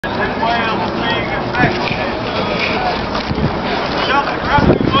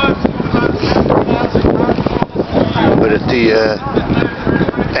We're at the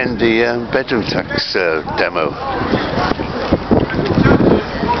end the bedroom tax demo.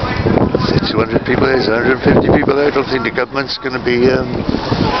 200 people there, 150 people there. I don't think the government's going to be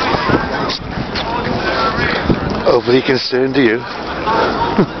overly concerned, do you?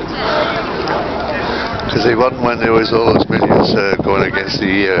 Because they won when there was all those millions going against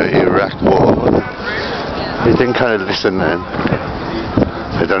the Iraq war. They didn't kind of listen then.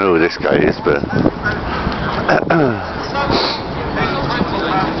 I don't know who this guy is, but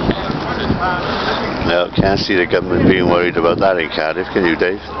no, can't see the government being worried about that in Cardiff, can you,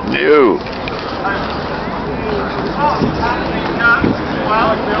 Dave? No.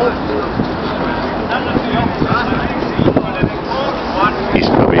 He's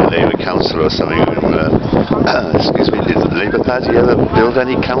probably a Labour councillor or something. Excuse me, did the Labour Party ever build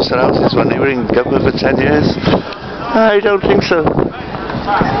any council houses when they were in government for 10 years? I don't think so.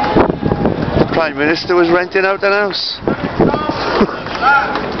 The Prime Minister was renting out an house.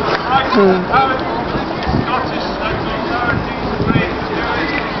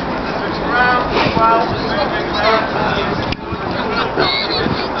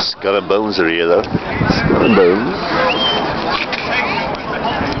 Skull and Bones are here though. Skull and Bones.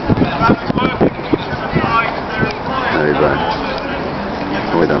 Very bad.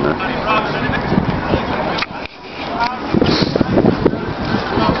 We don't know.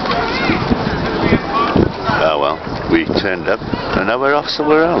 Oh well, we turned up and now we're off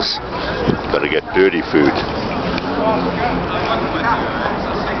somewhere else. Gotta get birdie food.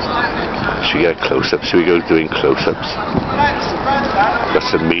 Should we get a close-up? Should we go doing close-ups? Got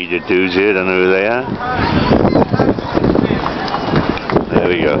some media dudes here, don't know who they are. There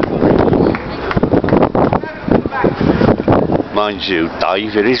we go. Mind you,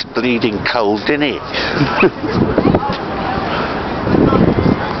 Dave, it is bleeding cold, isn't it?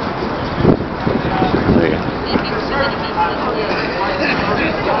 There you go.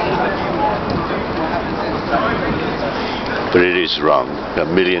 But it is wrong. Got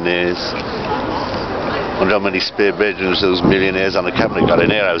millionaires. I wonder how many spare bedrooms those millionaires on the cabinet got in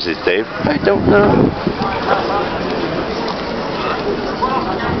their houses, Dave. I don't know.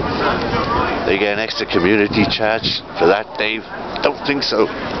 They get an extra community charge for that, Dave? Don't think so.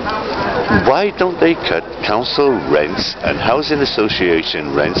 Why don't they cut council rents and housing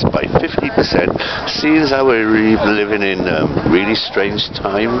association rents by 50%, seeing as how we're living in really strange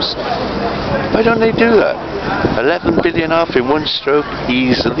times? Why don't they do that? 11 billion off in one stroke,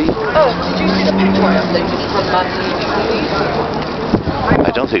 easily. Oh, did you see the picture I updated from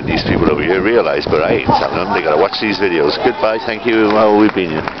I don't think these people over here realise, but I ain't telling them. They gotta watch these videos. Goodbye, thank you. Well, we've been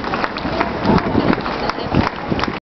here.